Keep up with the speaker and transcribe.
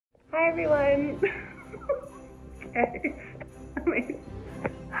Hi everyone. Okay.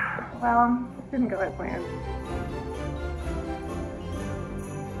 Well, it didn't go as planned.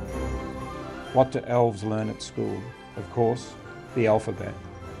 What do elves learn at school? Of course, the alphabet.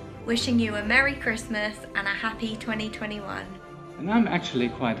 Wishing you a Merry Christmas and a happy 2021. And I'm actually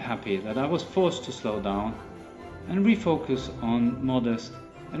quite happy that I was forced to slow down and refocus on modest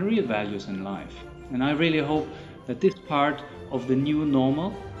and real values in life. And I really hope that this part of the new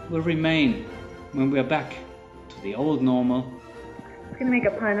normal will remain when we are back to the old normal. I'm gonna make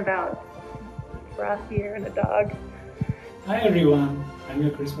a pun about Ross here and a dog. Hi everyone, I'm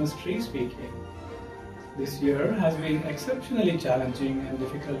your Christmas tree speaking. This year has been exceptionally challenging and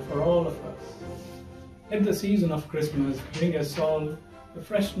difficult for all of us. Let the season of Christmas bring us all the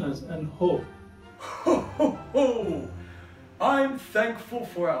freshness and hope. Ho ho ho! I'm thankful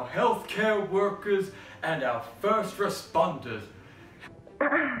for our healthcare workers and our first responders.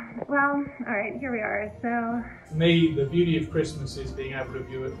 Well, alright, here we are, so... For me, the beauty of Christmas is being able to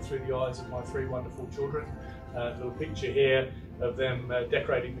view it through the eyes of my three wonderful children. A little picture here of them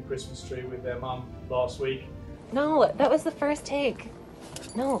decorating the Christmas tree with their mum last week. No, that was the first take.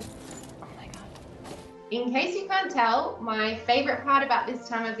 No. Oh my god. In case you can't tell, my favourite part about this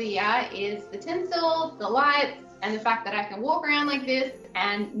time of the year is the tinsel, the lights, and the fact that I can walk around like this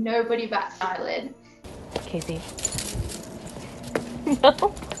and nobody bats an eyelid. Casey. No.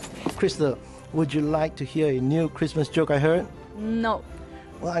 Krista, would you like to hear a new Christmas joke I heard? No.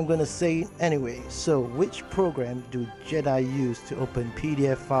 Well, I'm gonna say it anyway. So, which program do Jedi use to open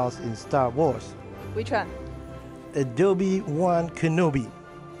PDF files in Star Wars? Which one? Adobe One Kenobi.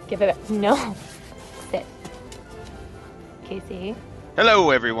 Give it up. No. Sit. Casey. Hello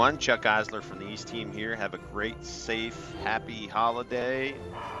everyone, Chuck Eisler from the East Team here. Have a great, safe, happy holiday.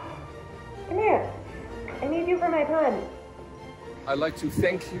 Come here. I need you for my pun. I'd like to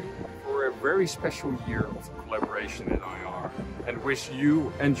thank you for a very special year of collaboration at IR and wish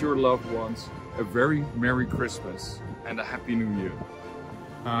you and your loved ones a very Merry Christmas and a Happy New Year.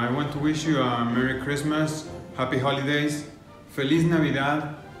 I want to wish you a Merry Christmas, Happy Holidays, Feliz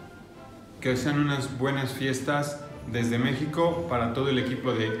Navidad, que sean unas buenas fiestas desde México para todo el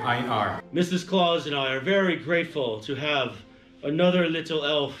equipo de IR. Mrs. Claus and I are very grateful to have another little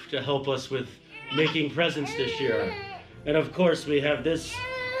elf to help us with making presents this year. And of course we have this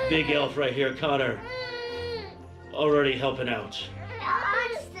big elf right here, Connor, already helping out.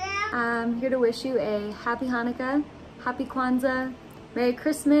 I'm here to wish you a happy Hanukkah, happy Kwanzaa, Merry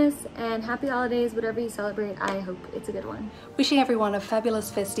Christmas, and happy holidays, whatever you celebrate. I hope it's a good one. Wishing everyone a fabulous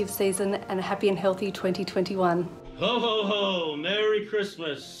festive season and a happy and healthy 2021. Ho ho ho, Merry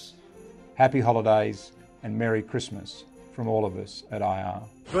Christmas. Happy holidays and Merry Christmas from all of us at IR.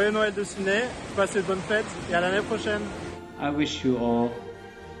 Joyeux Noël de ciné, passez de bonnes fêtes et à l'année prochaine. I wish you all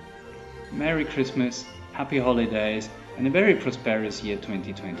Merry Christmas, Happy Holidays, and a very prosperous year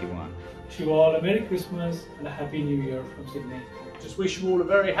 2021. Wish you all a Merry Christmas and a Happy New Year from Sydney. Just wish you all a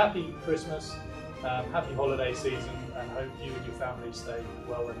very happy Christmas, happy holiday season, and hope you and your family stay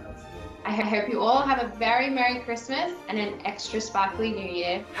well and healthy. I hope you all have a very Merry Christmas and an extra sparkly New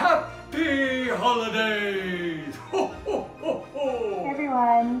Year. Happy holidays! Ho ho ho ho! Hey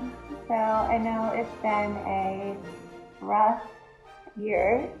everyone. So I know it's been a rough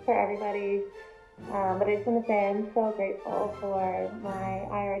year for everybody, but I just want to say I'm so grateful for my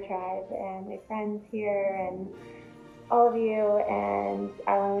IR tribe and my friends here and all of you, and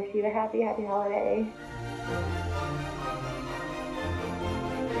I want to wish you a happy holiday.